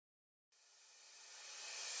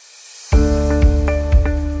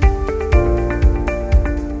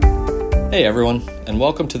Hey everyone, and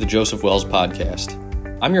welcome to the Joseph Wells podcast.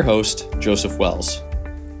 I'm your host, Joseph Wells.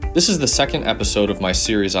 This is the second episode of my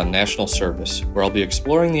series on national service, where I'll be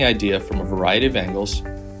exploring the idea from a variety of angles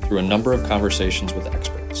through a number of conversations with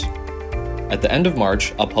experts. At the end of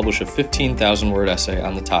March, I'll publish a 15,000-word essay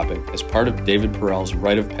on the topic as part of David Perel's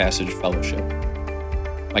Rite of Passage Fellowship.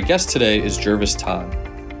 My guest today is Jurvis,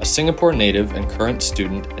 a Singapore native and current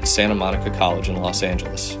student at Santa Monica College in Los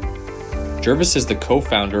Angeles. Jurvis is the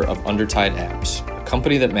co-founder of Undertide Apps, a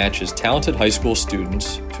company that matches talented high school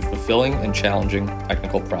students to fulfilling and challenging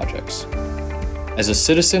technical projects. As a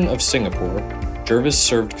citizen of Singapore, Jurvis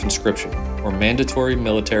served conscription, or mandatory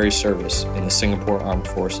military service, in the Singapore Armed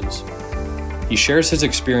Forces. He shares his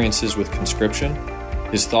experiences with conscription,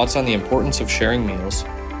 his thoughts on the importance of sharing meals,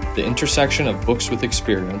 the intersection of books with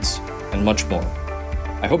experience, and much more.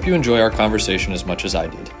 I hope you enjoy our conversation as much as I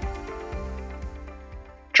did.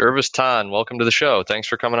 Jurvis Tan, welcome to the show. Thanks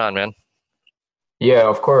for coming on, man. Yeah,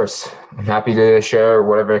 of course. I'm happy to share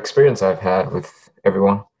whatever experience I've had with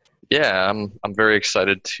everyone. Yeah, I'm very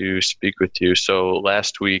excited to speak with you. So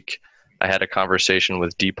last week I had a conversation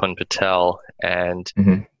with Deepan Patel, and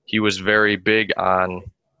he was very big on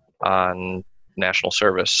national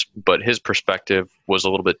service, but his perspective was a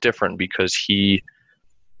little bit different because he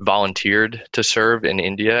volunteered to serve in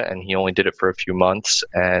India, and he only did it for a few months,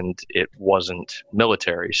 and it wasn't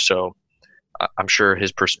military. So I'm sure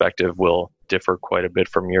his perspective will differ quite a bit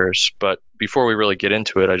from yours. But before we really get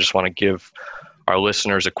into it, I just want to give our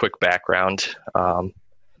listeners a quick background. So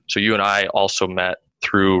you and I also met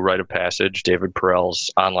through Rite of Passage, David Perel's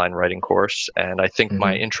online writing course. And I think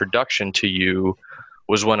my introduction to you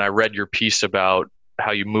was when I read your piece about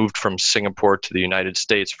how you moved from Singapore to the United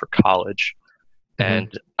States for college.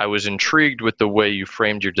 And I was intrigued with the way you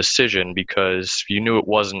framed your decision, because you knew it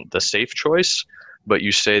wasn't the safe choice, but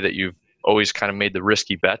you say that you've always kind of made the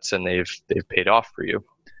risky bets and they've paid off for you.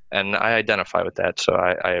 And I identify with that, so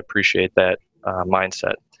I appreciate that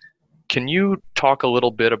mindset. Can you talk a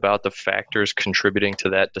little bit about the factors contributing to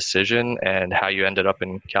that decision and how you ended up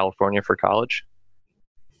in California for college?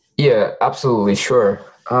 Yeah, absolutely, sure.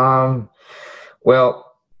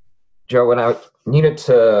 Well, Joe, when I needed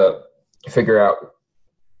to figure out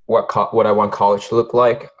what I want college to look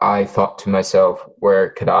like, I thought to myself, where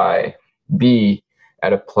could I be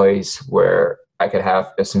at a place where I could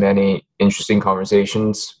have as many interesting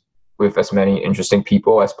conversations with as many interesting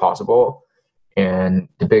people as possible? And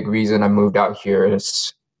the big reason I moved out here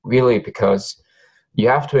is really because you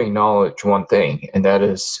have to acknowledge one thing, and that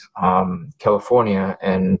is California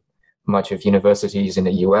and much of universities in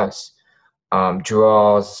the US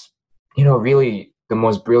draws, really the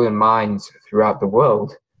most brilliant minds throughout the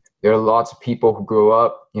world. There are lots of people who grow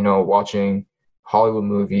up, watching Hollywood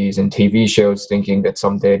movies and TV shows thinking that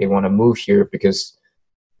someday they want to move here because,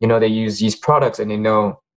 they use these products and they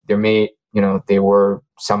know they're made, they were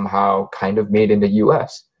somehow kind of made in the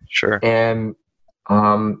US. Sure. And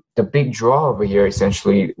the big draw over here,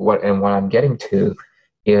 essentially, what I'm getting to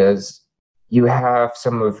is you have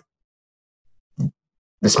some of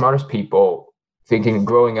the smartest people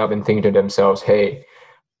growing up and thinking to themselves, hey,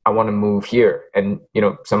 I want to move here. And,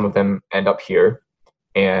 some of them end up here.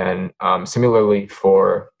 And similarly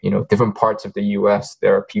for, different parts of the US,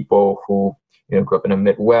 there are people who, grew up in the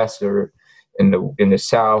Midwest or in the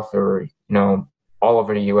South or, all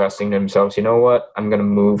over the US thinking to themselves, you know what, I'm going to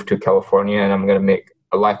move to California and I'm going to make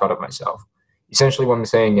a life out of myself. Essentially what I'm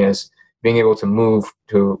saying is being able to move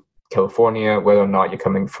to California, whether or not you're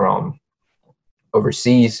coming from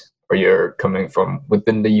overseas or you're coming from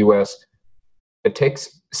within the US, it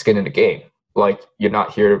takes skin in the game. Like, you're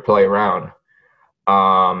not here to play around.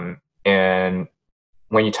 And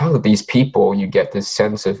when you talk to these people, you get this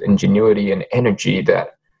sense of ingenuity and energy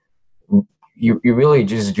that you really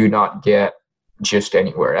just do not get just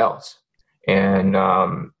anywhere else. And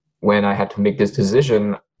when I had to make this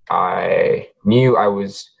decision, I knew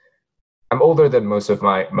I'm older than most of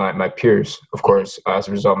my peers, of course, as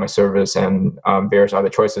a result of my service and various other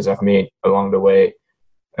choices I've made along the way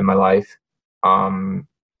in my life. And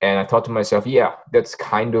I thought to myself, yeah, that's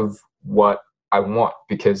kind of what I want,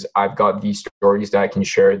 because I've got these stories that I can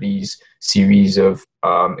share, these series of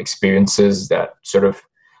experiences that sort of,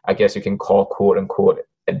 I guess you can call, quote unquote,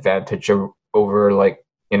 advantage over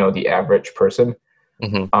the average person.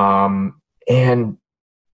 And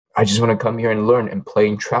I just want to come here and learn and play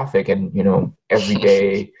in traffic and, every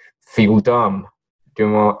day feel dumb.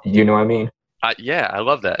 Do you know what I mean? Yeah, I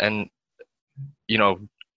love that. And,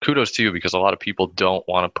 kudos to you, because a lot of people don't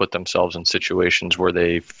want to put themselves in situations where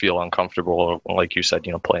they feel uncomfortable, or, like you said,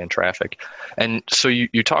 play in traffic. And so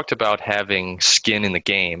you talked about having skin in the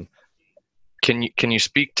game. can you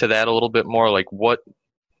speak to that a little bit more? Like what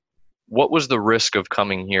was the risk of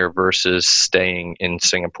coming here versus staying in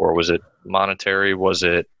Singapore? Was it monetary? Was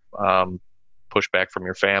it pushback from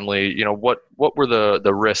your family? What were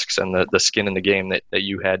the risks and the skin in the game that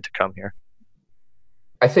you had to come here?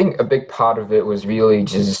 I think a big part of it was really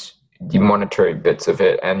just the monetary bits of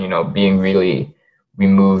it, and being really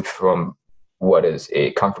removed from what is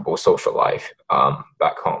a comfortable social life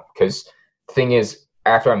back home. Because the thing is,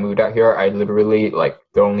 after I moved out here, I literally, like,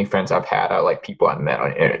 the only friends I've had are like people I met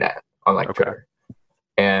on the internet, on like Twitter.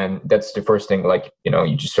 And that's the first thing, like,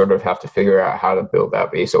 you just sort of have to figure out how to build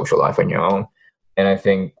up a social life on your own. And I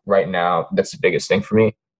think right now that's the biggest thing for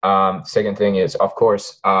me. Second thing is, of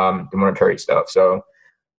course, the monetary stuff. So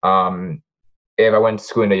if I went to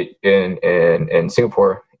school in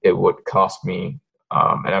Singapore, it would cost me,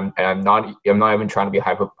 and I'm not even trying to be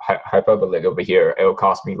hyperbolic over here. It would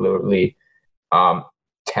cost me literally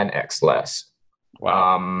 10x less.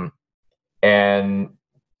 Wow. And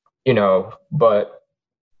but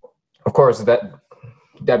of course,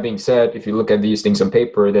 that being said, if you look at these things on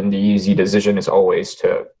paper, then the easy decision is always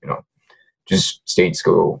to just stay in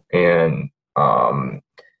school in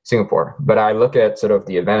Singapore. But I look at sort of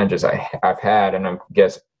the advantages I've had, and I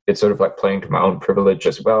guess it's sort of like playing to my own privilege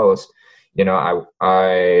as well. As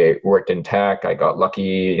I worked in tech. I got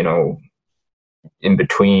lucky, in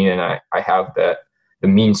between, and I have the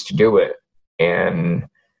means to do it. And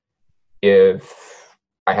if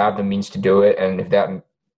I have the means to do it, and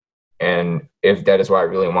if that is what I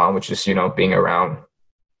really want, which is being around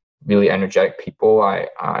really energetic people,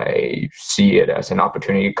 I see it as an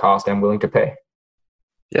opportunity cost I'm willing to pay.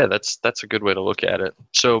 Yeah, that's a good way to look at it.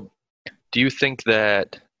 So do you think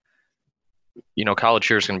that, college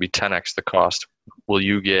here is going to be 10x the cost? Will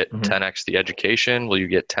you get 10x the education? Will you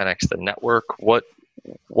get 10x the network? What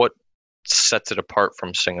sets it apart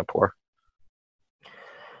from Singapore?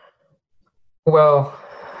 Well,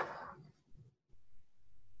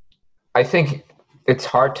 I think it's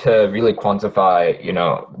hard to really quantify,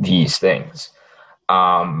 these things.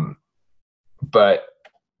 But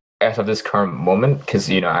as of this current moment, because,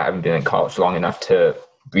 I haven't been in college long enough to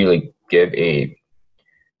really give a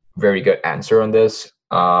very good answer on this.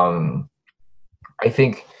 I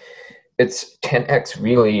think it's 10x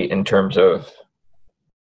really in terms of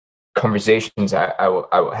conversations I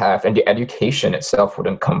will have, and the education itself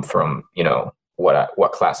wouldn't come from,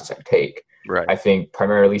 what classes I take. Right. I think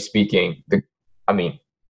primarily speaking,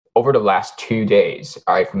 over the last 2 days,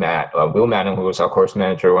 I've met Will Manning, who was our course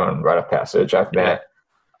manager on Rite of Passage. I've met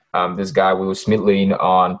this guy, Will Smidley,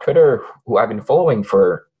 on Twitter, who I've been following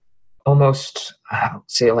for almost, I would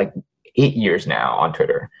say, like 8 years now on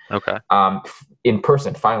Twitter. Okay. In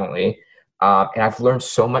person, finally, and I've learned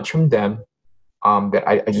so much from them that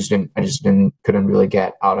I just couldn't really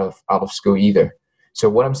get out of school either. So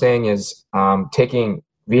what I'm saying is, taking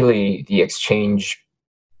really the exchange,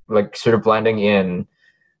 like sort of blending in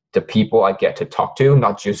the people I get to talk to,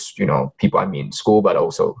 not just people I meet in school, but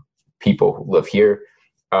also people who live here,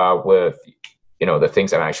 with the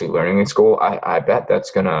things I'm actually learning in school. I bet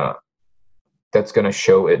that's gonna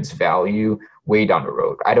show its value way down the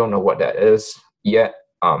road. I don't know what that is yet.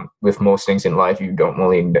 With most things in life, you don't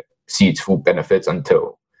really see its full benefits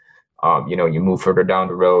until you move further down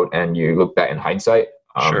the road and you look back in hindsight.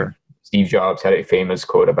 Sure. Steve Jobs had a famous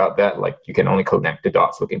quote about that, like, you can only connect the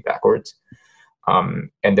dots looking backwards.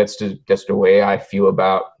 And that's the way I feel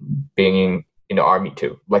about being in the Army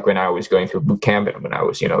too. Like, when I was going through boot camp and when I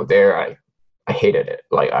was there, I hated it.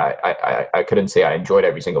 Like, I couldn't say I enjoyed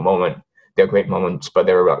every single moment. There are great moments, but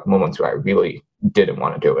there were moments where I really didn't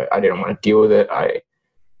want to do it. I didn't want to deal with it. I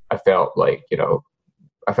felt like,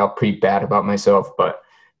 I felt pretty bad about myself, but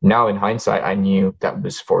now in hindsight, I knew that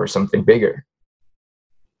was for something bigger.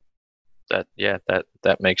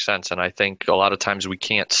 That makes sense. And I think a lot of times we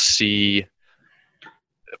can't see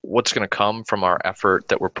what's going to come from our effort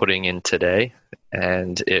that we're putting in today.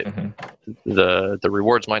 And the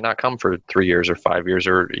rewards might not come for 3 years or 5 years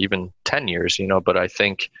or even 10 years, but I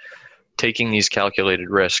think taking these calculated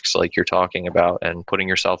risks like you're talking about and putting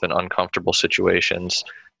yourself in uncomfortable situations,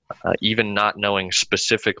 even not knowing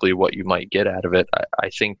specifically what you might get out of it, I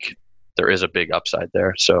think there is a big upside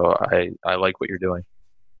there. So I like what you're doing.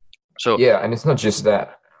 So yeah, and it's not just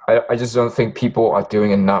that. I just don't think people are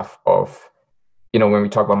doing enough of, when we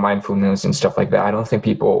talk about mindfulness and stuff like that, I don't think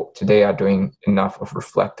people today are doing enough of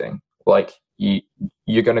reflecting. Like,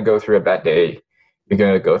 you're going to go through a bad day, you're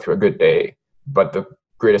going to go through a good day, but the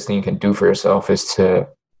greatest thing you can do for yourself is to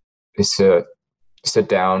sit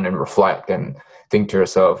down and reflect and think to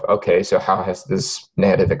yourself, okay, so how has this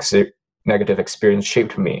negative experience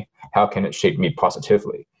shaped me? How can it shape me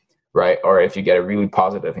positively? right? Or if you get a really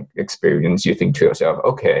positive experience, you think to yourself,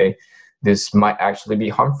 okay, this might actually be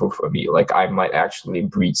harmful for me. Like I might actually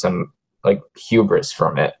breed some like hubris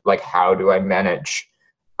from it. Like how do I manage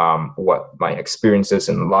what my experiences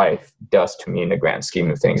in life does to me in the grand scheme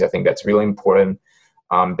of things? I think that's really important.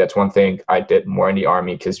 That's one thing I did more in the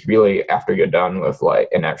Army, because really after you're done with like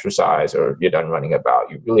an exercise or you're done running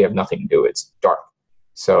about, you really have nothing to do. It's dark.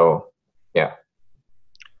 So yeah.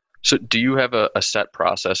 So do you have a set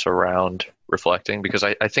process around reflecting? Because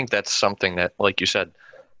I think that's something that, like you said,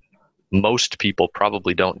 most people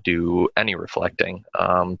probably don't do any reflecting.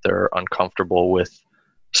 They're uncomfortable with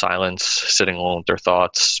silence, sitting alone with their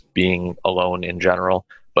thoughts, being alone in general.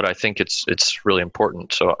 But I think it's really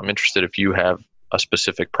important. So I'm interested if you have a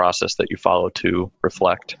specific process that you follow to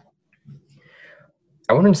reflect.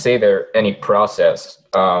 I wouldn't say there any process.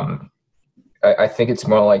 I think it's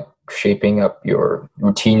more like shaping up your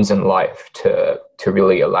routines in life to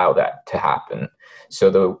really allow that to happen. So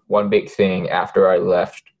the one big thing after I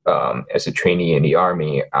left as a trainee in the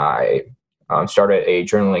Army, I started a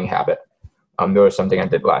journaling habit. There was something I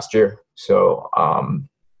did last year. So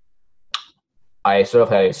I sort of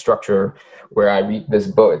had a structure where I read this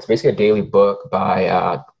book. It's basically a daily book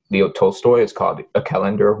by Leo Tolstoy. It's called A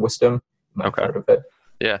Calendar of Wisdom. I've heard of it.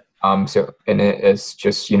 Yeah. So and it is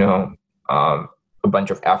just a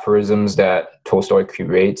bunch of aphorisms that Tolstoy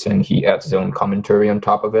creates, and he adds his own commentary on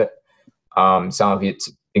top of it. Some of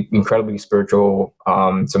it's incredibly spiritual,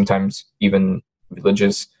 sometimes even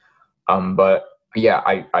religious. But yeah,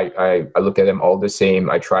 I look at them all the same.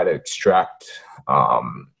 I try to extract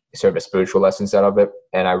sort of spiritual lessons out of it,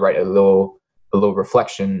 and I write a little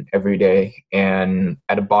reflection every day. And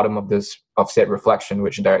at the bottom of said reflection,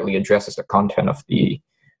 which directly addresses the content of the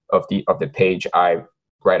page, I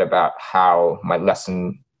write about how my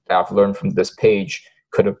lesson that I've learned from this page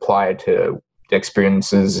could apply to the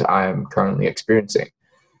experiences I'm currently experiencing.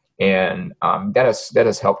 And that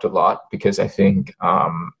has helped a lot, because I think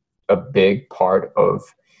a big part of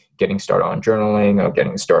getting started on journaling or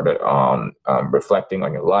getting started on reflecting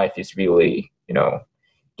on your life is really,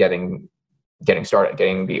 getting started,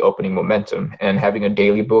 getting the opening momentum, and having a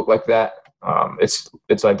daily book like that.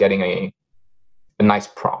 It's like getting a nice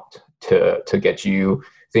prompt to get you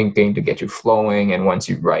thinking, to get you flowing. And once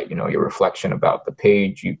you write, your reflection about the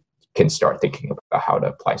page, you can start thinking about how it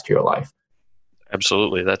applies to your life.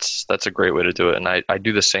 Absolutely. That's a great way to do it. And I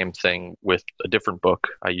do the same thing with a different book.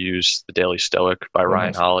 I use The Daily Stoic by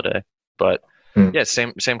Ryan Holiday. But yeah,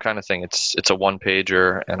 same kind of thing. It's a one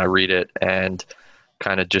pager, and I read it and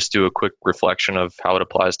kind of just do a quick reflection of how it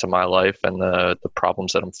applies to my life and the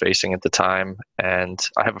problems that I'm facing at the time. And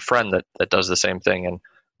I have a friend that does the same thing, and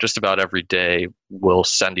just about every day we'll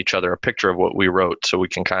send each other a picture of what we wrote, so we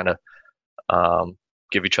can kind of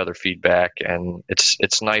give each other feedback. And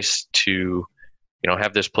it's nice to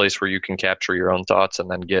have this place where you can capture your own thoughts and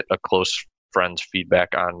then get a close friend's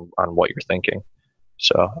feedback on what you're thinking.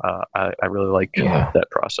 So I really like that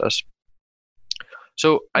process.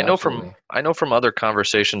 So I know from other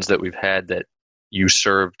conversations that we've had that you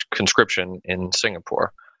served conscription in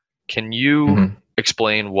Singapore. Can you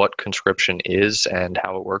explain what conscription is and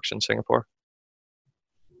how it works in Singapore?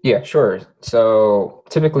 Yeah, sure. So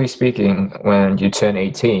typically speaking, when you turn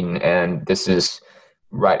 18, and this is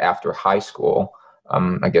right after high school,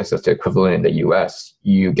 I guess that's the equivalent in the US,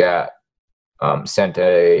 you get sent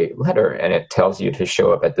a letter, and it tells you to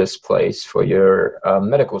show up at this place for your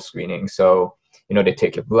medical screening. So, they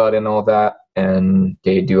take your blood and all that, and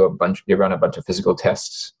they run a bunch of physical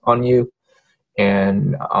tests on you.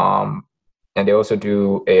 And they also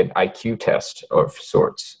do an IQ test of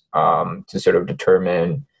sorts to sort of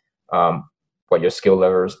determine what your skill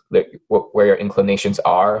levels, where your inclinations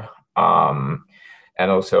are, and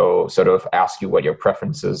also sort of ask you what your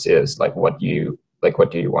preferences is, like what do you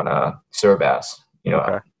want to serve as,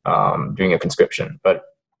 during a conscription. But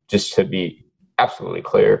just to be absolutely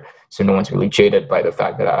clear, so no one's really jaded by the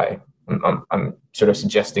fact that I'm sort of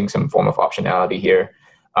suggesting some form of optionality here.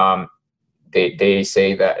 They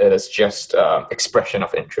say that it is just expression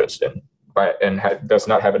of interest, and does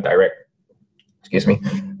not have a direct,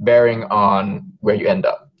 bearing on where you end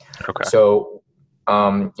up. Okay. So,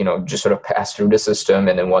 just sort of pass through the system,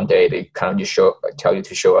 and then one day they kind of just tell you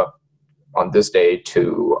to show up on this day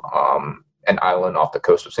to an island off the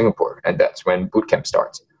coast of Singapore, and that's when boot camp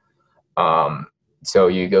starts. So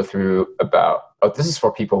you go through this is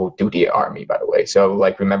for people who do the Army, by the way. So,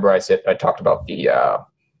 like, remember I talked about the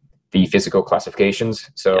physical classifications.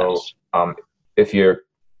 So, yes. If you're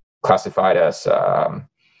classified as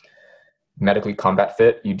medically combat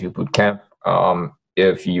fit, you do boot camp.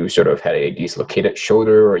 if you sort of had a dislocated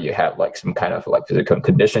shoulder or you had like some kind of like physical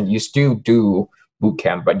condition, you still do boot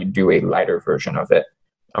camp, but you do a lighter version of it.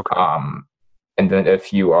 Okay. And then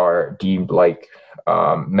if you are deemed like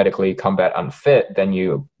medically combat unfit, then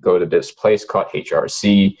you go to this place called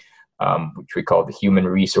HRC, which we call the Human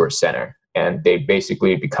Resource Center. And they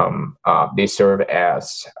basically they serve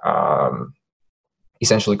as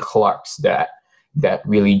essentially clerks that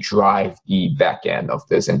really drive the back end of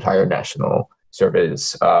this entire national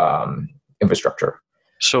service infrastructure.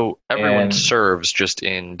 So everyone serves just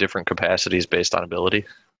in different capacities based on ability?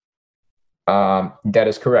 That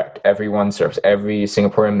is correct. Everyone serves. Every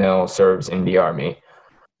Singaporean male serves in the army.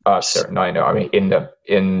 Sorry, not in the army.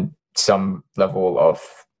 In some level of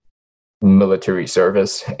military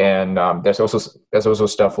service, and there's also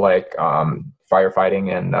stuff like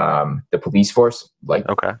firefighting and the police force. Like,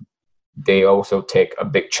 okay, they also take a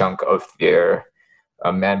big chunk of their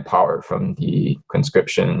manpower from the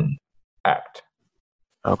Conscription Act.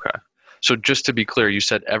 Okay. So just to be clear, you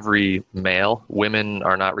said every male, women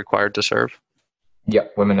are not required to serve?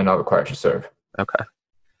 Yep, women are not required to serve. Okay.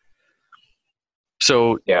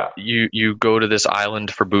 So yeah, you go to this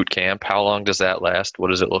island for boot camp. How long does that last?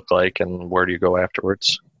 What does it look like, and where do you go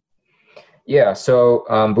afterwards? Yeah, so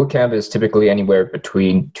boot camp is typically anywhere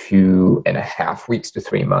between 2.5 weeks to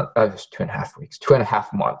 3 months. 2.5 weeks,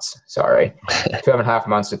 2.5 months. Sorry, 2.5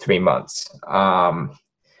 months to 3 months.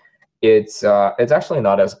 It's actually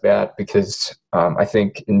not as bad because I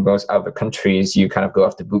think in most other countries you kind of go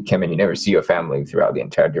off to boot camp and you never see your family throughout the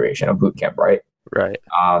entire duration of boot camp, right? Right.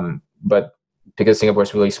 But because Singapore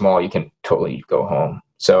is really small, you can totally go home.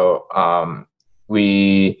 So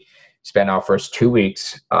we spent our first 2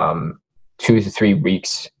 weeks, 2 to 3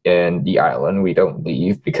 weeks in the island. We don't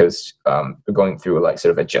leave because we're going through like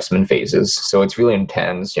sort of adjustment phases. So it's really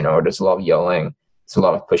intense. There's a lot of yelling. There's a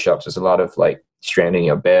lot of push-ups. There's a lot of like stranding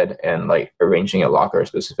your bed and like arranging your locker a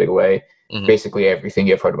specific way. Mm-hmm. Basically everything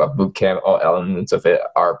you've heard about boot camp, all elements of it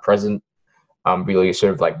are present. Really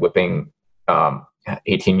sort of like whipping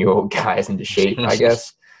 18-year-old guys into shape, I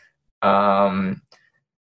guess. And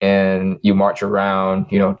you march around,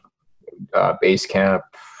 base camp,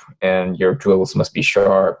 and your drills must be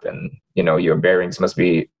sharp, and your bearings must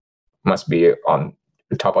be on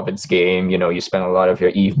the top of its game. You spend a lot of your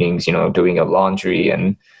evenings, doing your laundry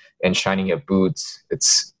and shining your boots.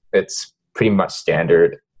 It's pretty much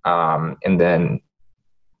standard. And then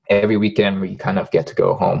every weekend we kind of get to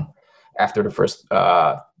go home after the first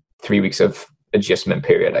 3 weeks of adjustment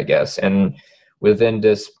period, I guess. And within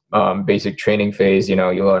this basic training phase, you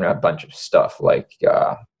learn a bunch of stuff. Like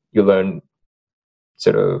you learn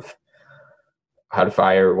sort of how to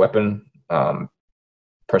fire a weapon,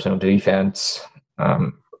 personal defense,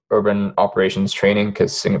 urban operations training,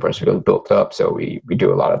 because Singapore is really built up, so we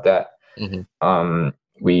do a lot of that. Mm-hmm.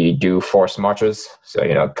 We do forced marches, so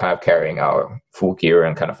kind of carrying our full gear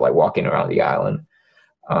and kind of like walking around the island,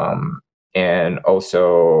 and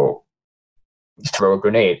also throw a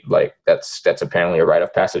grenade. Like that's apparently a rite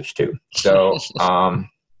of passage too. So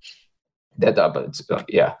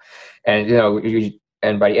yeah, and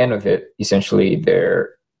and by the end of it, essentially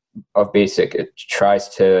it tries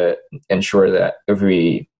to ensure that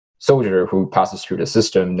every soldier who passes through the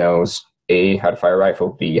system knows A, how to fire a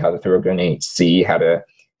rifle, B, how to throw a grenade, C, how to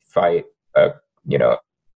fight a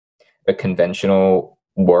conventional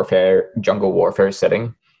warfare, jungle warfare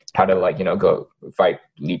setting, how to go fight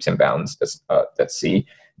leaps and bounds, that's C.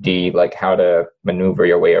 D, like how to maneuver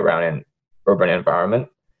your way around an urban environment,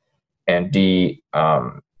 and D,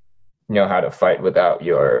 how to fight without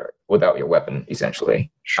your weapon,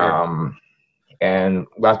 essentially. Sure. And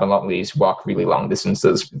last but not least, walk really long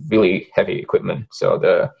distances, really heavy equipment. So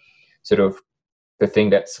the thing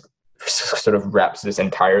that's sort of wraps this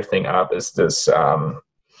entire thing up is this.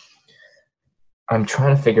 I'm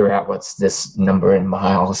trying to figure out what's this number in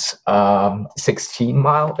miles. 16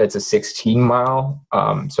 mile. It's a 16 mile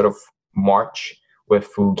sort of march with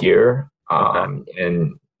full gear and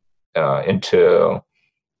into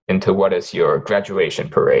what is your graduation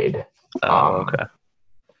parade. Okay.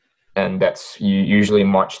 And that's, you usually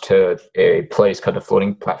march to a place called the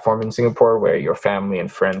floating platform in Singapore, where your family and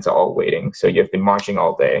friends are all waiting. So you've been marching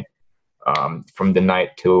all day, from the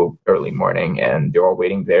night till early morning, and they're all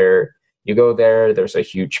waiting there. You go there, there's a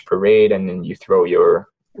huge parade, and then you throw your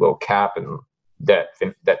little cap, and that's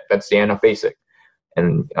the end of basic.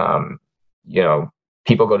 And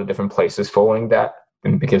people go to different places following that.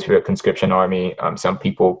 And because we're a conscription army, some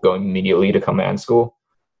people go immediately to command school,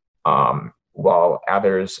 while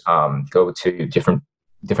others go to different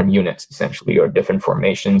units, essentially, or different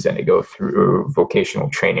formations, and they go through vocational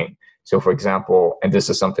training. So, for example, and this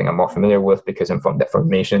is something I'm more familiar with because I'm from that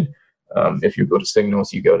formation. If you go to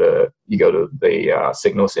Signals, you go to the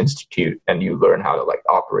Signals Institute, and you learn how to like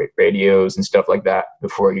operate radios and stuff like that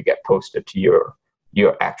before you get posted to your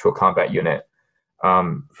actual combat unit.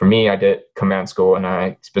 For me, I did command school, and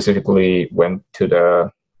I specifically went to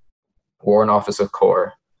the Warrant Officer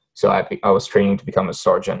Corps. So I was training to become a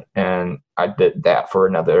sergeant, and I did that for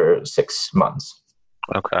another 6 months.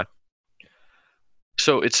 Okay.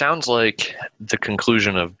 So it sounds like the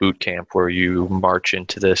conclusion of boot camp, where you march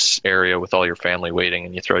into this area with all your family waiting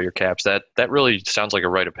and you throw your caps, that really sounds like a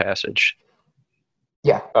rite of passage.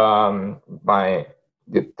 Yeah.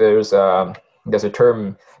 There's a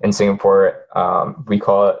term in Singapore. We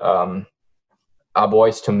call it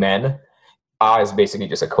boys to men. Is basically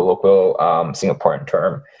just a colloquial Singaporean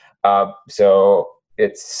term. So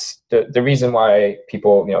it's the reason why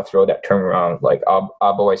people throw that term around, like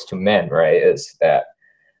boys to men, right? Is that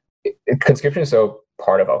conscription is so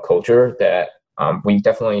part of our culture that we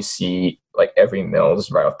definitely see like every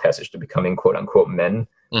male's rite of passage to becoming quote unquote men.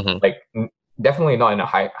 Mm-hmm. Like definitely not in a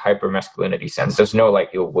hyper masculinity sense. There's no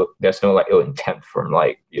ill intent from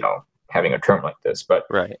having a term like this, but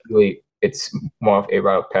right. Really it's more of a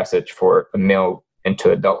rite of passage for a male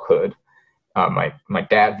into adulthood. My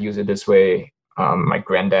dad views it this way. My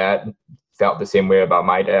granddad felt the same way about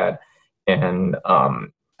my dad, and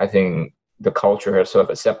I think the culture has sort of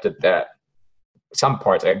accepted that. Some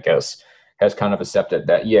parts, I guess, has kind of accepted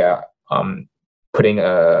that. Yeah, putting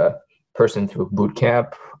a person through boot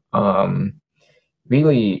camp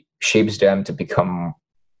really shapes them to become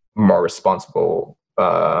more responsible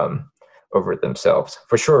over themselves.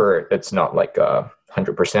 For sure, it's not like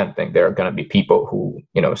 100% thing. There are going to be people who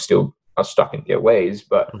still are stuck in their ways,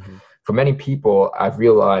 but for many people, I've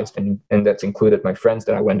realized, and that's included my friends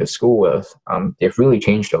that I went to school with, they've really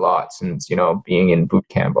changed a lot since being in boot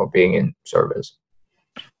camp or being in service.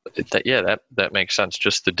 That makes sense.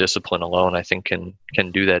 Just the discipline alone, I think, can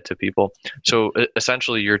do that to people. So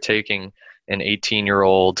essentially, you're taking an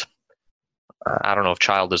 18-year-old. I don't know if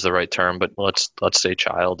child is the right term, but let's say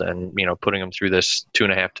child, and putting them through this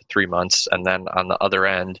 2.5 to 3 months, and then on the other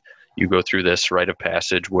end, you go through this rite of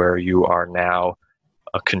passage where you are now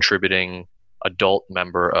a contributing adult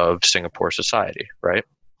member of Singapore society, right?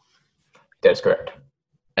 That's correct.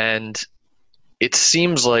 And it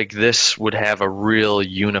seems like this would have a real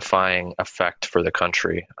unifying effect for the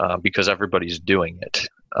country because everybody's doing it.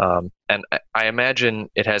 And I imagine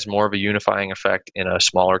it has more of a unifying effect in a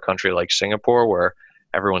smaller country like Singapore, where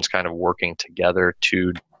everyone's kind of working together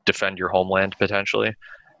to defend your homeland potentially.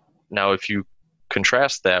 Now, if you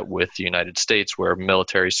contrast that with the United States, where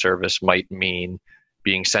military service might mean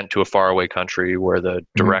being sent to a faraway country where the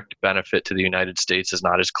direct benefit to the United States is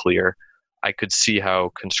not as clear, I could see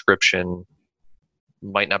how conscription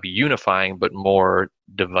might not be unifying, but more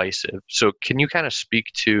divisive. So can you kind of speak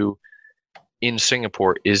to, in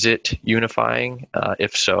Singapore, is it unifying?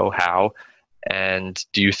 If so, how? And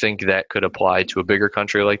do you think that could apply to a bigger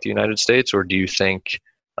country like the United States, or do you think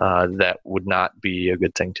that would not be a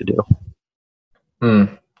good thing to do?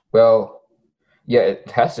 Well, yeah, it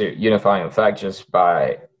has a unifying effect just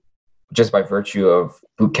by virtue of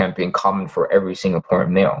boot camp being common for every Singaporean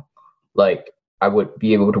male. Like, I would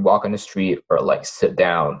be able to walk on the street or like sit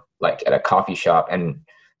down like at a coffee shop and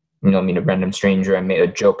meet a random stranger and make a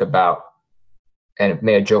joke with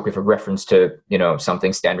a reference to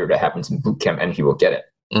something standard that happens in boot camp, and he will get it.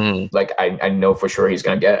 Like I know for sure he's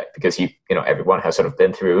gonna get it because everyone has sort of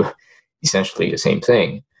been through essentially the same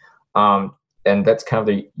thing. And that's kind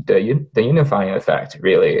of the unifying effect,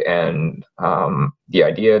 really. And the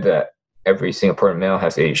idea that every Singaporean male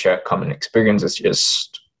has a shared common experience is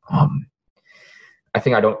just I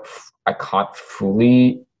think I can't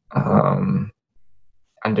fully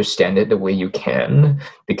understand it the way you can,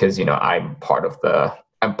 because I'm part of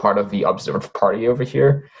the observed party over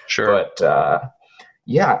here. Sure. But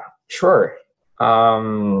yeah, sure.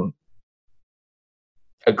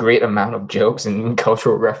 A great amount of jokes and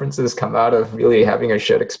cultural references come out of really having a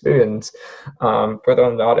shared experience. Whether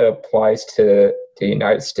or not it applies to the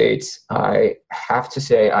United States, I have to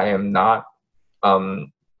say I am not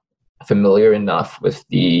familiar enough with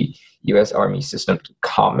the U.S. Army system to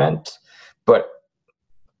comment, but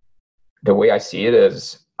the way I see it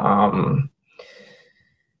is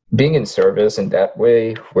being in service in that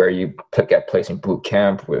way, where you get placed in boot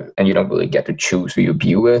camp and you don't really get to choose who you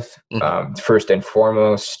be with. First and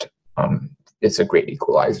foremost, it's a great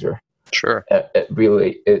equalizer. Sure. It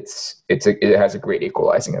has a great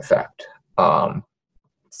equalizing effect.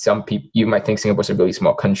 Some people, you might think Singapore's a really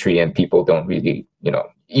small country and people don't really,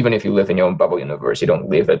 even if you live in your own bubble universe, you don't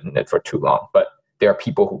live in it for too long. But there are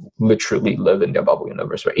people who literally live in their bubble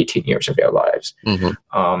universe for 18 years of their lives.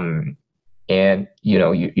 And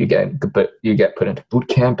you get put into boot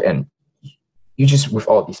camp, and you just with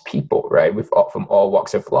all these people, right, from all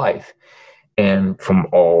walks of life, and from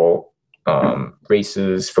all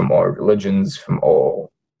races, from all religions, from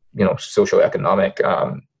all socioeconomic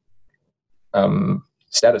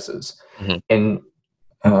statuses, and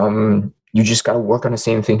you just got to work on the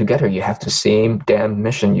same thing together. You have the same damn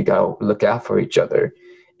mission. You got to look out for each other,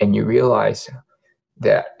 and you realize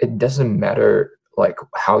that it doesn't matter like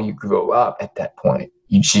how you grow up at that point.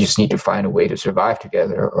 You just need to find a way to survive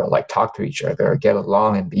together, or like talk to each other, or get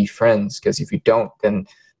along and be friends. Because if you don't, then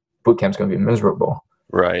boot camp's going to be miserable.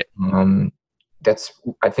 Right. I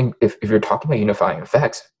think if you're talking about unifying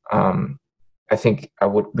effects, I think I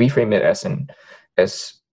would reframe it as an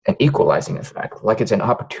equalizing effect. Like it's an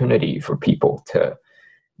opportunity for people to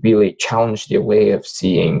really challenge their way of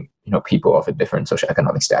seeing, people of a different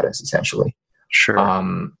socioeconomic status, essentially. Sure.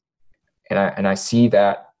 And I see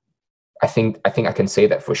that. I think I can say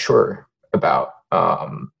that for sure about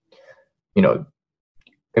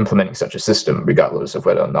implementing such a system, regardless of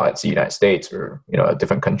whether or not it's the United States or a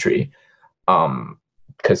different country.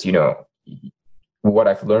 Because what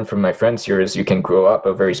I've learned from my friends here is you can grow up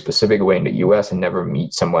a very specific way in the U.S. and never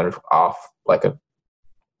meet someone off like a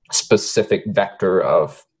specific vector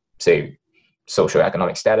of, say,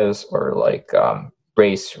 socioeconomic status or like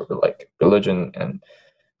race or like religion, and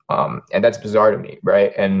that's bizarre to me,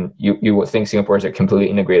 right? And you would think Singapore is a completely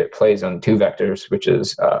integrated place on two vectors, which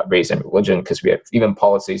is race and religion, because we have even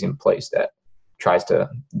policies in place that tries to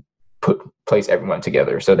place everyone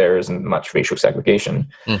together, so there isn't much racial segregation.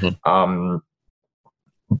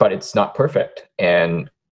 But it's not perfect, and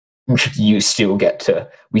we still get an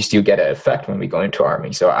effect when we go into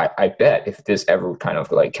army. So I bet if this ever kind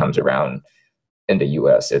of like comes around in the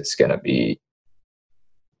U.S., it's gonna be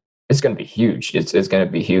huge. It's gonna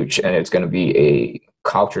be huge, and it's gonna be a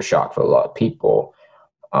culture shock for a lot of people.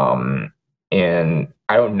 And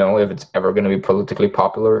I don't know if it's ever going to be politically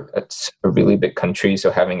popular. It's a really big country,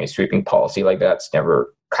 so having a sweeping policy like that's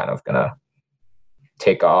never kind of going to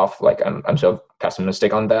take off. Like I'm so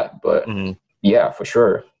pessimistic on that, but yeah, for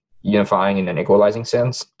sure, unifying in an equalizing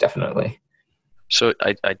sense, definitely. So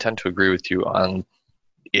I tend to agree with you on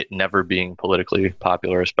it never being politically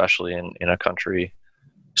popular, especially in a country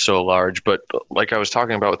so large. But like I was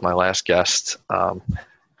talking about with my last guest,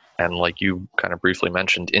 and like you kind of briefly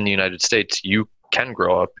mentioned, in the United States, you can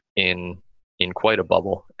grow up in quite a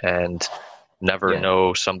bubble and never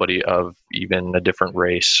know somebody of even a different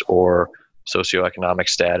race or socioeconomic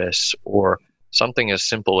status, or something as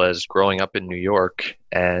simple as growing up in New York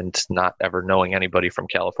and not ever knowing anybody from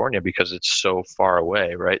California because it's so far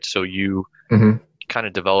away, right? So you kind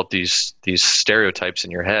of develop these stereotypes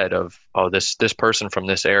in your head of, oh, this person from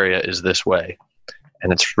this area is this way.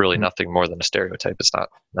 And it's really nothing more than a stereotype. It's not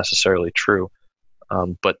necessarily true.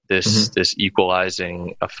 But this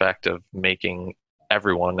equalizing effect of making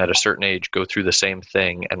everyone at a certain age go through the same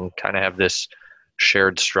thing and kind of have this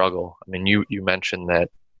shared struggle. I mean, you mentioned that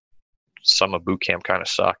some of boot camp kind of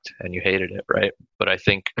sucked and you hated it, right? But I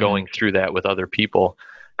think going through that with other people,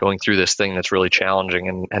 going through this thing that's really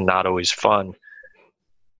challenging and not always fun,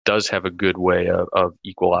 does have a good way of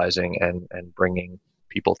equalizing and bringing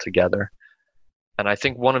people together. And I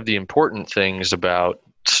think one of the important things about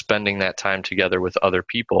spending that time together with other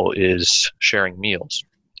people is sharing meals.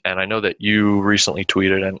 And I know that you recently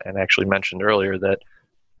tweeted and actually mentioned earlier that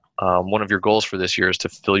one of your goals for this year is to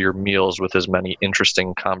fill your meals with as many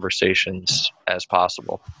interesting conversations as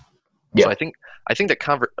possible. Yeah. So I think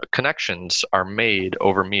that connections are made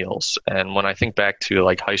over meals. And when I think back to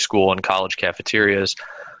like high school and college cafeterias,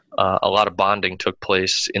 a lot of bonding took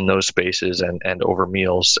place in those spaces and over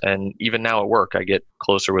meals. And even now at work, I get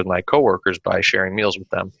closer with my coworkers by sharing meals with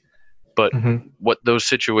them. But what those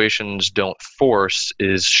situations don't force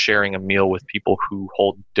is sharing a meal with people who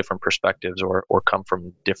hold different perspectives or come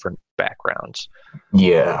from different backgrounds.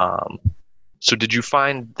 Yeah. So did you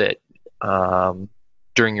find that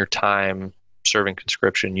during your time serving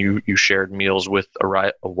conscription, you shared meals with a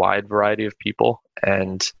wide variety of people?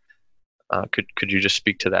 And could you just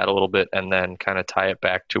speak to that a little bit and then kind of tie it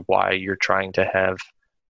back to why you're trying to have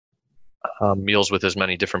meals with as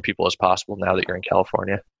many different people as possible now that you're in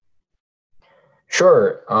California?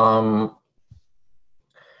 Sure.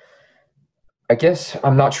 I guess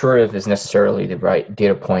I'm not sure if it's necessarily the right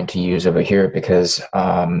data point to use over here because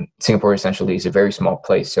Singapore essentially is a very small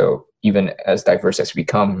place. So even as diverse as we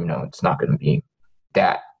become, it's not going to be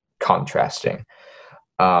that contrasting.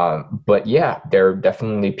 But yeah, there are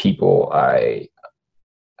definitely people that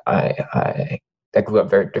grew up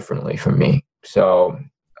very differently from me. So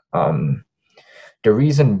the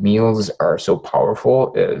reason meals are so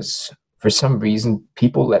powerful is for some reason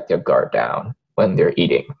people let their guard down when they're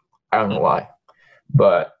eating. I don't know why,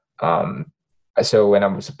 but so when I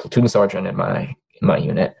was a platoon sergeant in my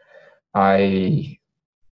unit, I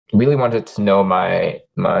really wanted to know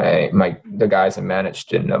the guys I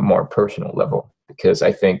managed in a more personal level, because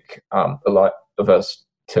I think a lot of us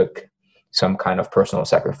took some kind of personal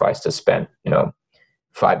sacrifice to spend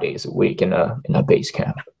 5 days a week in a base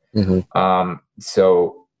camp.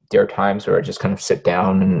 So there are times where I just kind of sit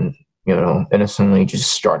down and innocently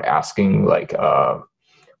just start asking like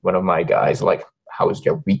one of my guys like, how was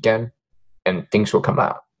their weekend, and things will come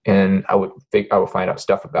out, and I would find out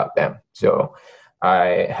stuff about them. So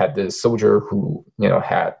I had this soldier who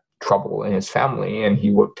had trouble in his family, and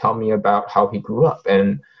he would tell me about how he grew up,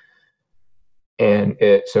 and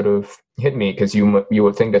it sort of hit me, because you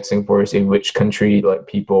would think that Singapore is a rich country, like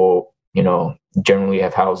people generally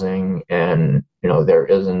have housing, and there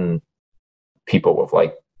isn't people with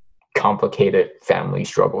like complicated family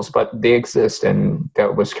struggles, but they exist, and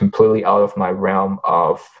that was completely out of my realm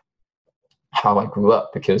of how I grew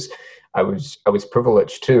up, because I was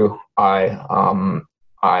privileged too. I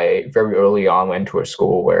very early on went to a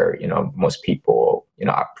school where most people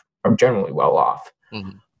are generally well off.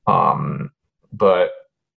 But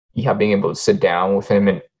yeah, being able to sit down with him,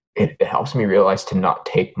 and it helps me realize to not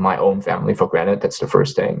take my own family for granted. That's the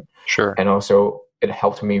first thing. Sure. And also it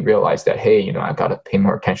helped me realize that, hey, I got to pay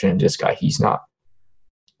more attention to this guy. He's not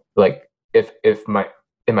like, if my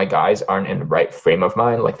guys aren't in the right frame of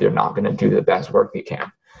mind, like they're not going to do the best work they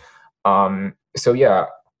can. So yeah,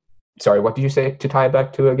 sorry, what did you say to tie it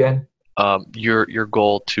back to again? Your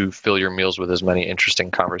goal to fill your meals with as many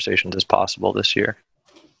interesting conversations as possible this year.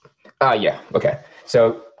 Yeah. Okay.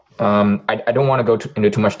 So I don't want to go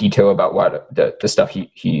into too much detail about what the stuff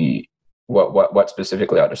he what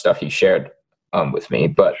specifically other stuff he shared with me,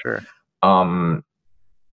 but sure.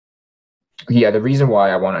 Yeah, the reason why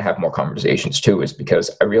I want to have more conversations too is because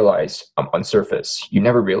I realize on surface you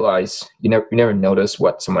never notice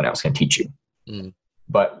what someone else can teach you,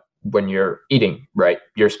 but when you're eating, right,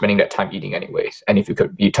 you're spending that time eating anyways, and if you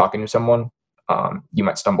could be talking to someone, you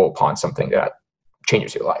might stumble upon something that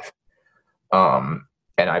changes your life. And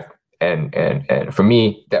for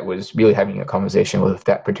me, that was really having a conversation with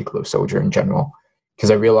that particular soldier in general, because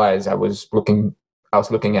I realized I was looking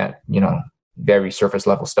at very surface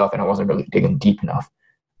level stuff, and I wasn't really digging deep enough.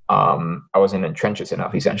 I wasn't in trenches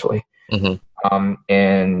enough, essentially.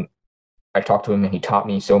 And I talked to him, and he taught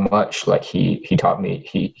me so much. Like he told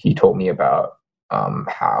me about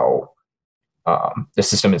how the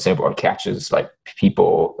system in Singapore catches like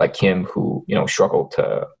people like him who struggle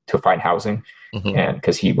to find housing, and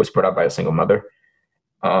because he was brought up by a single mother.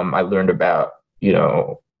 I learned about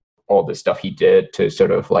all the stuff he did to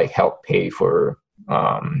sort of like help pay for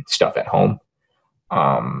stuff at home.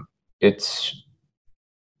 I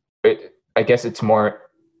guess it's more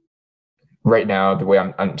right now, the way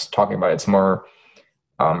I'm talking about it, it's more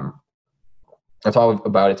it's all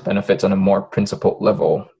about its benefits on a more principled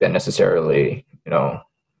level than necessarily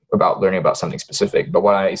about learning about something specific. But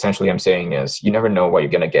what I essentially am saying is you never know what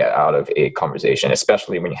you're going to get out of a conversation,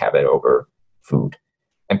 especially when you have it over food,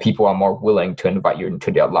 and people are more willing to invite you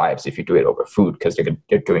into their lives if you do it over food, because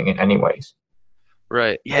they're doing it anyways.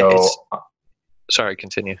 Right. Yeah. So, sorry,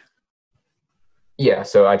 continue. Yeah.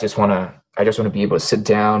 So I just want to be able to sit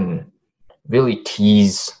down and really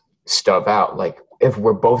tease stuff out. Like, if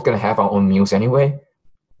we're both going to have our own meals anyway,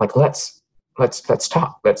 like let's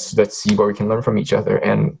talk. Let's see what we can learn from each other.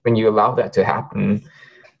 And when you allow that to happen,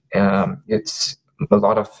 it's a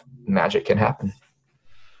lot of magic can happen.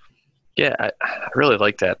 Yeah, I really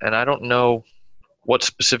like that. And I don't know what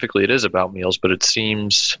specifically it is about meals, but it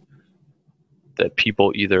seems that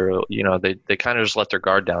people either, they kind of just let their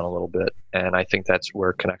guard down a little bit. And I think that's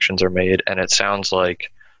where connections are made. And it sounds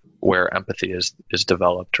like where empathy is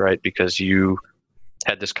developed, right? Because you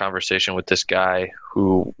had this conversation with this guy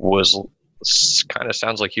who kind of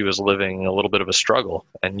sounds like he was living a little bit of a struggle,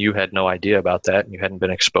 and you had no idea about that, and you hadn't been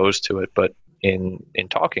exposed to it. But in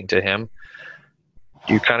talking to him,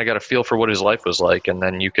 you kind of got a feel for what his life was like, and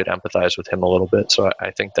then you could empathize with him a little bit. So I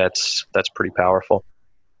think that's pretty powerful.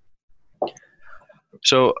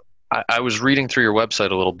 So I was reading through your website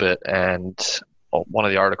a little bit, and one of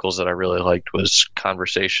the articles that I really liked was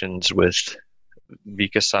Conversations with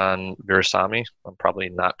Vikasan Virasamy. I'm probably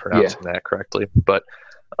not pronouncing that correctly, but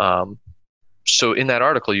so in that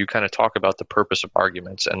article, you kind of talk about the purpose of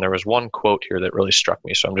arguments, and there was one quote here that really struck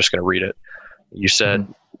me, so I'm just going to read it. You said,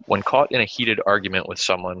 when caught in a heated argument with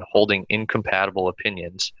someone holding incompatible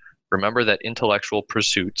opinions, Remember that intellectual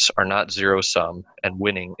pursuits are not zero-sum, and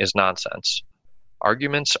winning is nonsense.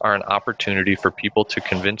 Arguments are an opportunity for people to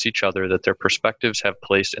convince each other that their perspectives have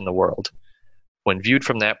place in the world. When viewed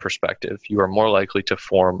from that perspective, you are more likely to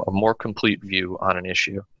form a more complete view on an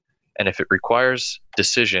issue. And if it requires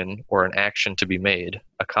decision or an action to be made,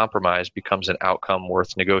 a compromise becomes an outcome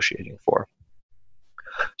worth negotiating for.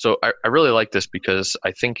 So I really like this because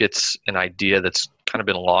I think it's an idea that's kind of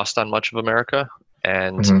been lost on much of America.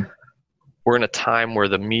 And we're in a time where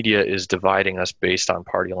the media is dividing us based on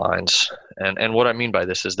party lines. And what I mean by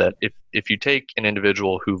this is that if you take an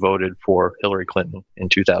individual who voted for Hillary Clinton in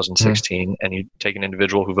 2016 and you take an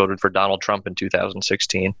individual who voted for Donald Trump in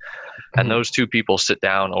 2016, and those two people sit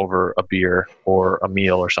down over a beer or a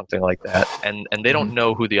meal or something like that, and they don't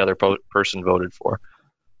know who the other person voted for,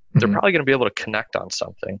 they're probably going to be able to connect on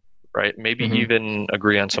something, right? Maybe even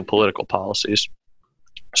agree on some political policies.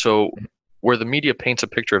 So where the media paints a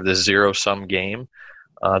picture of this zero-sum game,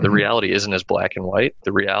 the reality isn't as black and white.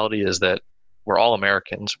 The reality is that we're all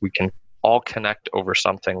Americans. We can all connect over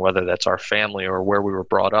something, whether that's our family or where we were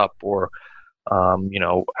brought up or,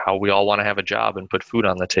 how we all want to have a job and put food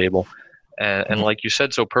on the table. And like you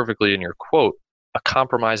said so perfectly in your quote, a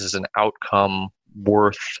compromise is an outcome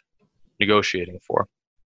worth negotiating for.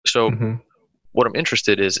 So what I'm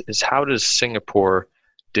interested is how does Singapore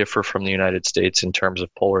differ from the United States in terms of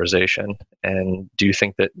polarization? And do you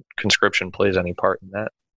think that conscription plays any part in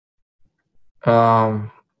that?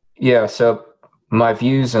 Yeah, so my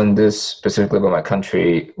views on this specifically about my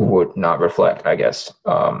country would not reflect, I guess,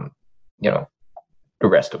 the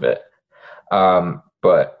rest of it.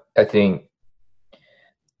 But I think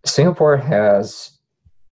Singapore has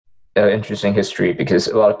an interesting history because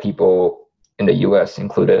a lot of people in the U.S.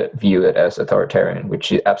 view it as authoritarian,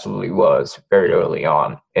 which it absolutely was very early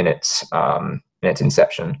on in its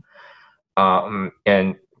inception.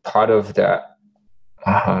 And part of that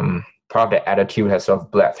attitude has sort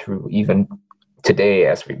of bled through even today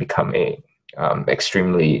as we become a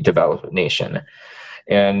extremely developed nation.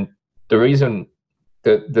 And the reason,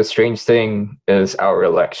 the strange thing is our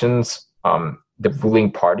elections, the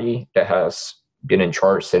ruling party that has been in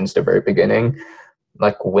charge since the very beginning,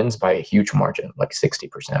 wins by a huge margin,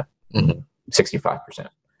 60%, 65%.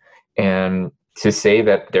 And to say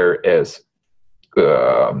that there is,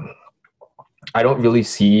 I don't really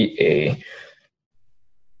see a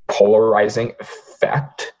polarizing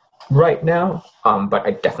effect right now, but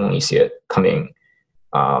I definitely see it coming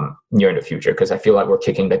near in the future, because I feel like we're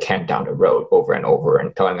kicking the can down the road over and over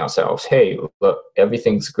and telling ourselves, hey, look,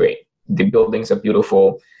 everything's great. The buildings are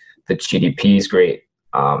beautiful. The GDP is great.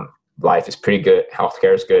 Life is pretty good.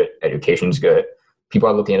 Healthcare is good. Education is good. People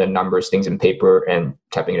are looking at the numbers, things in paper, and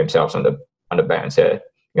tapping themselves on the back and say,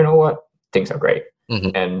 you know what, things are great.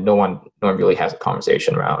 And no one really has a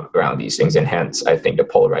conversation around these things. And hence, I think the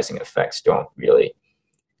polarizing effects don't really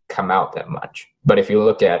come out that much. But if you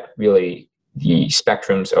look at really the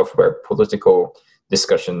spectrums of where political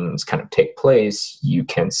discussions kind of take place, you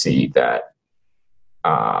can see that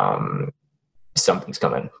something's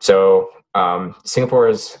coming. So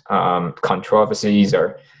Singapore's controversies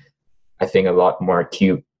are, I think, a lot more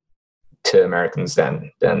acute to Americans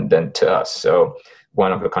than to us. So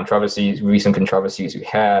one of the recent controversies we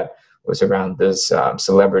had was around this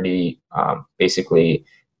celebrity, basically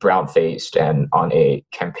brown-faced and on a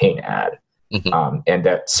campaign ad. And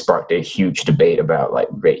that sparked a huge debate about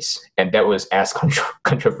race. And that was as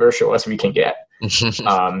controversial as we can get.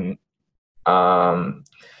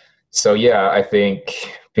 So yeah, I think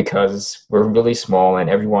because we're really small and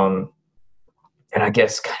everyone, and I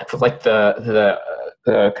guess kind of the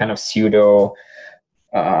kind of pseudo,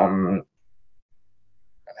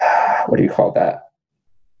 what do you call that?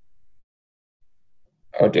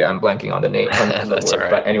 Oh dear, I'm blanking on the name. On the That's word. All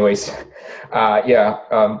right. But anyways,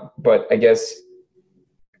 but I guess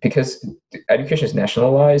because education is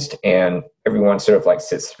nationalized and everyone sort of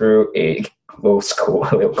sits through a little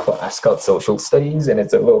class called social studies, and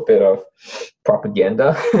it's a little bit of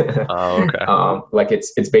propaganda. Oh, okay.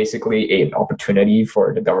 It's basically an opportunity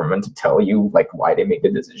for the government to tell you why they make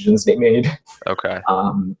the decisions they made. Okay.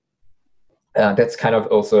 That's kind of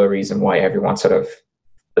also a reason why everyone sort of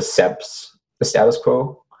accepts the status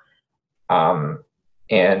quo.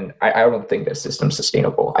 And I don't think that system's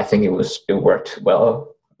sustainable. I think it worked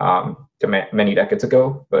well many decades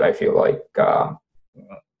ago, but I feel like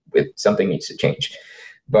something needs to change.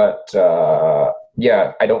 But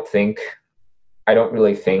yeah, I don't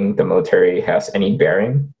really think the military has any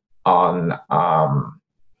bearing on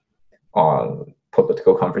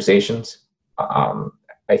political conversations.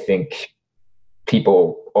 I think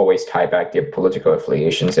people always tie back their political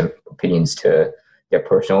affiliations and opinions to their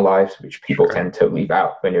personal lives, which people Sure. tend to leave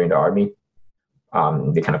out when they're in the army.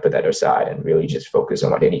 They kind of put that aside and really just focus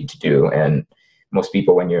on what they need to do. And most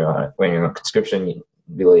people, when you're on conscription, you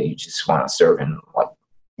just want to serve and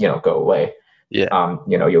go away. Yeah.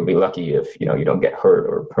 You'll be lucky if you don't get hurt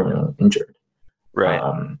or permanently injured. Right.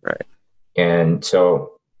 Right. And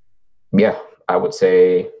so, yeah, I would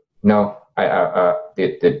say no.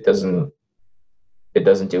 It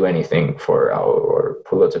doesn't do anything for our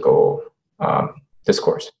political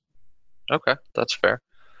discourse. Okay, that's fair.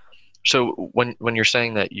 So when you're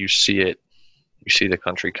saying that you see the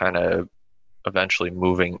country kind of eventually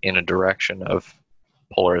moving in a direction of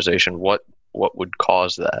polarization, what would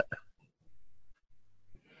cause that?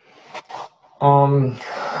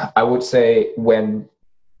 I would say when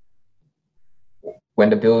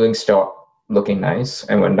the buildings start looking nice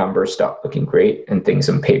and when numbers start looking great and things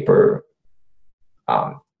on paper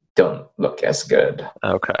don't look as good.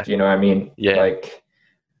 Okay. Do you know what I mean? Yeah. Like,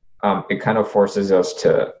 it kind of forces us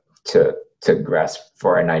to grasp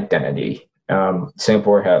for an identity.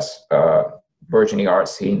 Singapore has a burgeoning art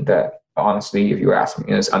scene that, honestly, if you ask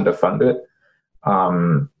me, is underfunded.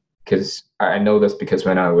 Because I know this because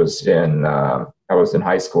when I was in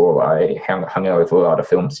high school, I hung out with a lot of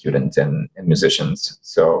film students and musicians.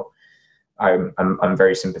 So I'm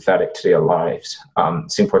very sympathetic to their lives.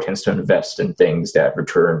 Singapore tends to invest in things that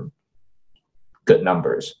return good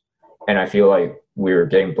numbers, and I feel like we're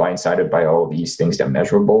getting blindsided by all these things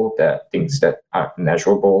that things that aren't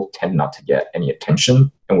measurable tend not to get any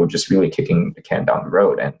attention, and we're just really kicking the can down the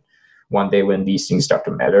road. And one day when these things start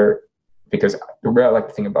to matter, because the way I like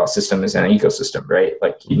to think about system is an ecosystem, right?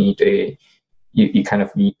 Like you kind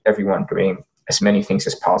of need everyone doing as many things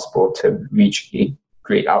as possible to reach a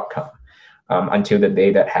great outcome. Until the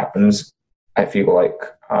day that happens, I feel like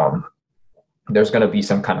there's going to be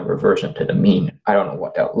some kind of reversion to the mean. I don't know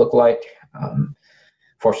what that would look like.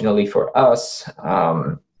 Fortunately for us,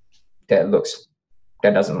 that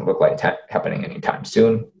doesn't look like happening anytime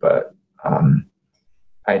soon. But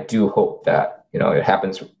I do hope that it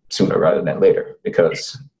happens sooner rather than later.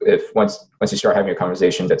 Because if once you start having a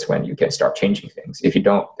conversation, that's when you can start changing things. If you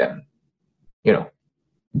don't, then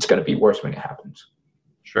it's going to be worse when it happens.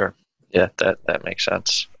 Sure. Yeah, that makes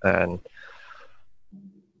sense. And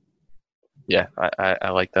yeah,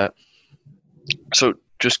 I like that. So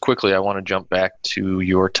just quickly, I want to jump back to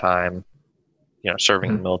your time, serving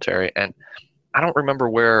in the military. And I don't remember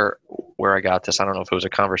where I got this. I don't know if it was a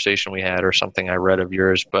conversation we had or something I read of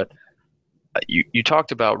yours, but you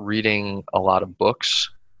talked about reading a lot of books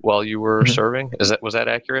while you were serving. Was that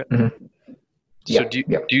accurate? Yeah. So do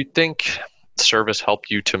you think service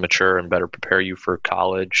helped you to mature and better prepare you for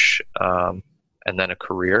college, and then a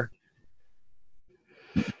career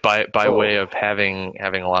by way of having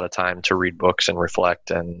a lot of time to read books and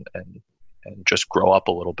reflect and just grow up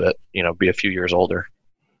a little bit, be a few years older?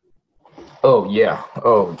 Oh yeah.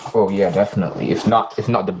 Oh yeah, definitely. If not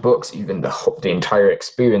the books, even the entire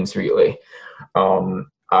experience, really.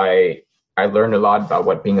 I learned a lot about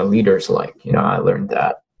what being a leader is like. I learned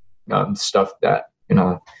that stuff that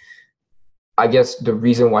I guess the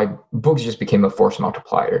reason why books just became a force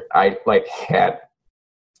multiplier. I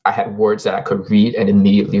had words that I could read and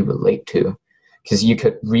immediately relate to, because you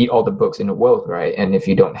could read all the books in the world, right? And if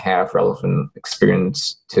you don't have relevant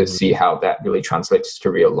experience to see how that really translates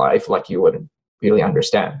to real life, like, you wouldn't really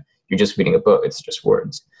understand. You're just reading a book; it's just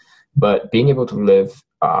words. But being able to live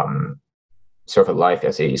sort of a life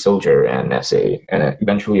as a soldier and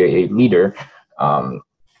eventually a leader,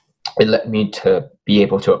 it led me to be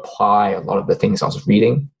able to apply a lot of the things I was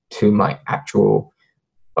reading to my actual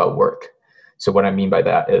work. So what I mean by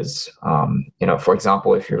that is, for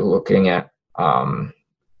example, if you're looking at,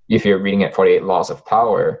 if you're reading at 48 Laws of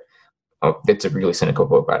Power, it's a really cynical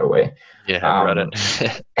book, by the way. Yeah, I've read it.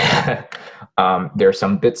 There are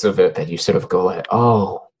some bits of it that you sort of go like,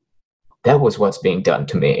 oh, that was what's being done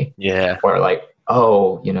to me. Yeah. Or like,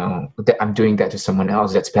 oh, I'm doing that to someone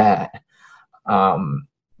else. That's bad.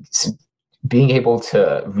 Being able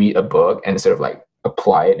to read a book and sort of like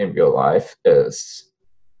apply it in real life is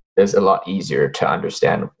a lot easier to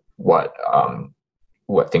understand what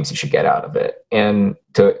things you should get out of it. And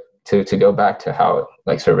to go back to how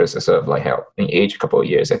like service is sort of like how in age a couple of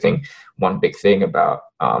years, I think one big thing about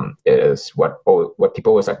is what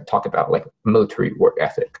people always like to talk about, like military work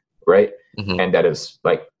ethic, right? And that is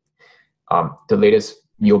like the latest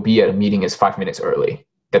you'll be at a meeting is 5 minutes early.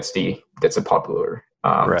 That's a popular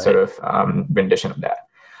sort of rendition of that.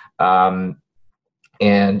 And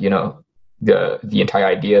the entire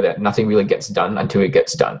idea that nothing really gets done until it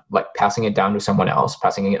gets done. Like passing it down to someone else,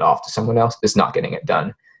 passing it off to someone else is not getting it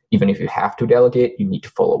done. Even if you have to delegate, you need to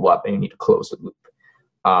follow up and you need to close the loop.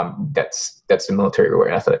 That's the military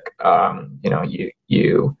work ethic.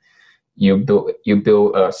 You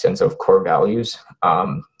build a sense of core values.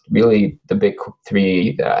 Really, the big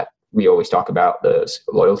three that we always talk about is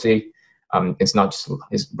loyalty. It's not just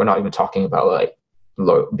we're not even talking about like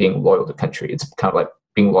being loyal to country. It's kind of like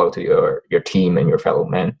being loyal to your team and your fellow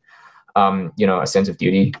men. A sense of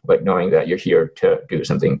duty, like knowing that you're here to do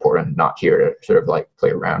something important, not here to sort of like play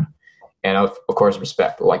around. And of course,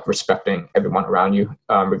 respect, like respecting everyone around you,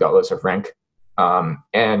 regardless of rank.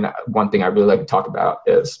 And one thing I really like to talk about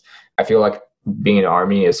is I feel like being in the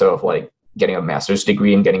army is sort of like getting a master's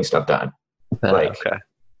degree and getting stuff done. Like, okay.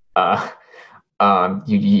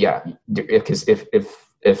 Because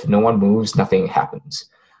if no one moves, nothing happens.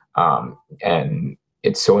 And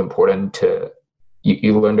it's so important to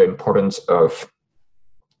you learn the importance of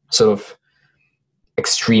sort of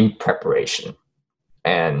extreme preparation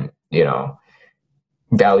and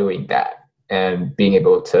valuing that and being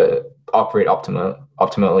able to operate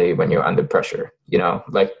optimally when you're under pressure.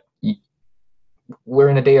 Like we're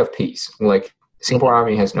in a day of peace. Like Singapore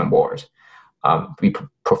Army has no wars. We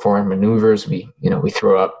perform maneuvers. We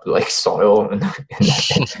throw up like soil in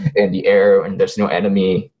the air, and there's no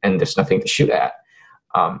enemy, and there's nothing to shoot at.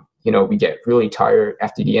 We get really tired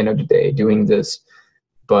after the end of the day doing this,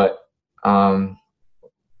 but the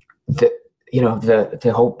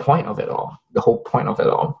whole point of it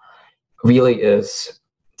all, really is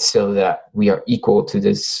so that we are equal to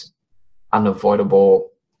this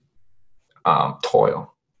unavoidable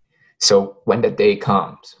toil. So when the day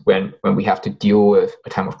comes, when we have to deal with a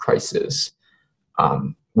time of crisis,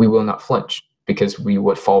 we will not flinch because we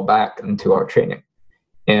would fall back into our training.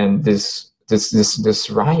 And this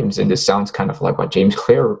rhymes, and this sounds kind of like what James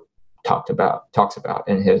Clear talks about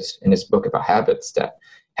in his book about habits, that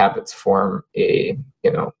habits form a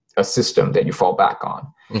system that you fall back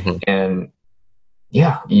on. Mm-hmm. And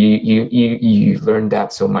you learn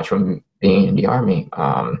that so much from being in the army,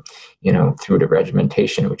 through the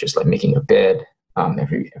regimentation, which is like making a bed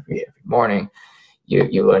every morning.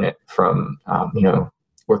 You learn it from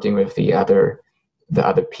working with the other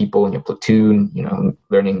people in your platoon.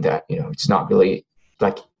 Learning that it's not really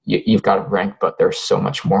like you've got a rank, but there's so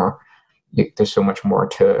much more. There's so much more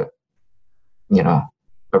to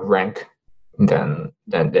a rank than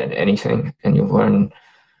anything, and you learn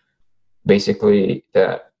basically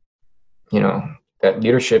that that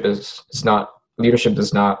leadership is not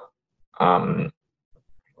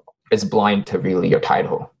is blind to really your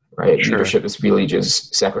title, right? Sure. Leadership is really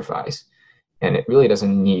just sacrifice, and it really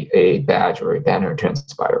doesn't need a badge or a banner to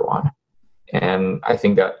inspire one. And I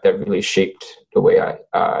think that really shaped the way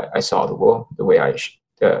I saw the world, the way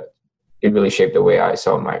it really shaped the way I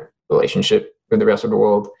saw my relationship with the rest of the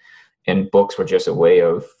world. And books were just a way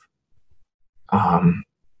of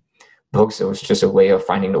it was just a way of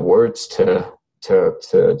finding the words to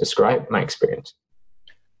describe my experience.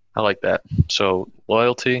 I like that. So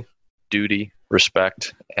loyalty, duty,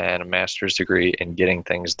 respect, and a master's degree in getting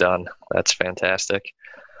things done. That's fantastic.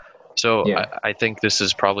 So yeah. I think this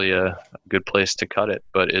is probably a good place to cut it,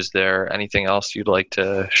 but is there anything else you'd like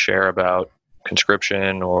to share about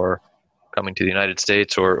conscription or coming to the United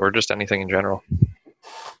States or just anything in general?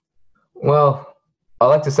 Well, I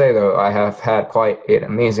like to say, though, I have had quite an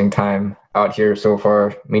amazing time out here so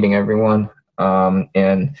far, meeting everyone.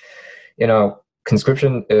 And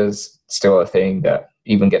conscription is still a thing that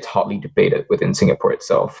even gets hotly debated within Singapore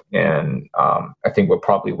itself. And I think we're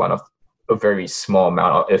probably one of a very small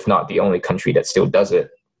amount, if not the only country that still does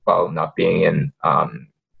it while not being in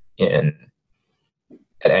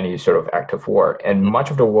at any sort of active war. And much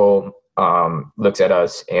of the world looks at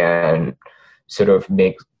us and sort of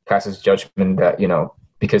passes judgment that,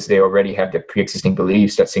 because they already have the pre-existing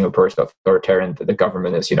beliefs that Singapore is authoritarian, that the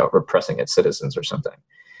government is, repressing its citizens or something.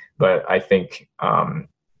 But I think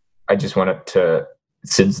I just wanted to,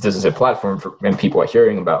 since this is a platform and people are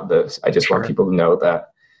hearing about this, I just want people to know that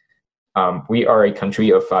we are a country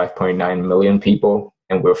of 5.9 million people,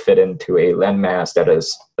 and we'll fit into a landmass that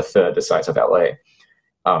is a third the size of LA.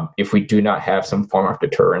 If we do not have some form of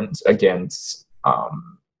deterrence against,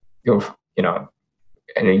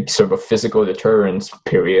 any sort of physical deterrence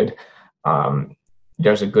period,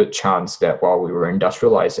 there's a good chance that while we were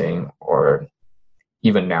industrializing, or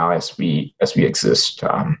even now as we exist,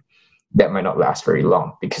 that might not last very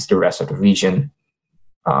long, because the rest of the region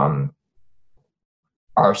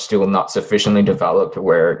are still not sufficiently developed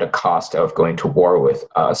where the cost of going to war with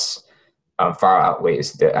us far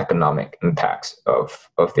outweighs the economic impacts of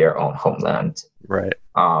their own homeland. Right.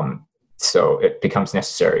 So it becomes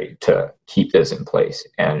necessary to keep this in place,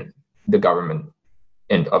 and the government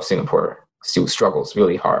of Singapore still struggles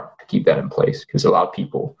really hard to keep that in place, because a lot of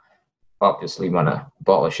people obviously want to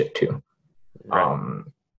abolish it too. Right.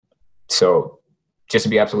 So just to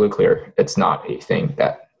be absolutely clear, it's not a thing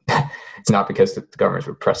that it's not because the governments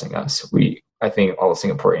were pressing us. I think all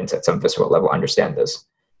Singaporeans at some visceral level understand this.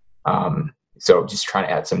 So just trying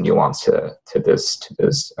to add some nuance to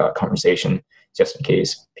this conversation, just in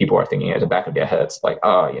case people are thinking at the back of their heads, like,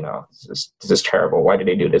 oh, this is terrible. Why did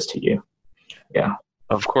they do this to you? Yeah.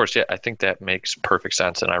 Of course. Yeah. I think that makes perfect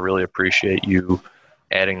sense. And I really appreciate you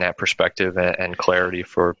adding that perspective and clarity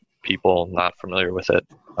for people not familiar with it.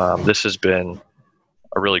 This has been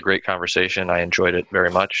a really great conversation. I enjoyed it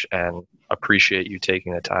very much and appreciate you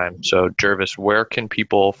taking the time. So Jurvis, where can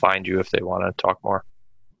people find you if they want to talk more?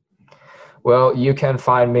 Well, you can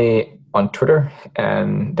find me on Twitter,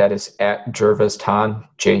 and that is at JurvisTan,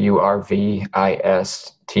 JurvisTan.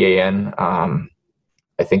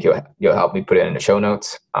 I think you'll help me put it in the show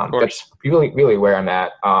notes. That's really where I'm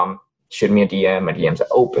at. Shoot me a DM. My DMs are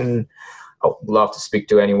open. I'd love to speak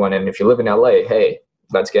to anyone. And if you live in LA, hey,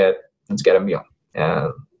 let's get a meal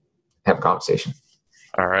and have a conversation.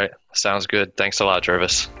 All right. Sounds good. Thanks a lot,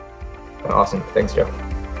 Jurvis. Awesome. Thanks, Joe.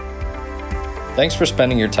 Thanks for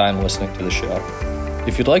spending your time listening to the show.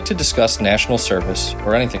 If you'd like to discuss national service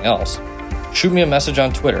or anything else, shoot me a message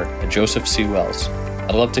on Twitter at Joseph C. Wells.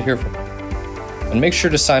 I'd love to hear from you. And make sure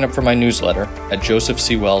to sign up for my newsletter at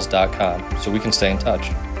josephcwells.com so we can stay in touch.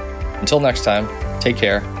 Until next time, take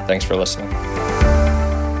care. Thanks for listening.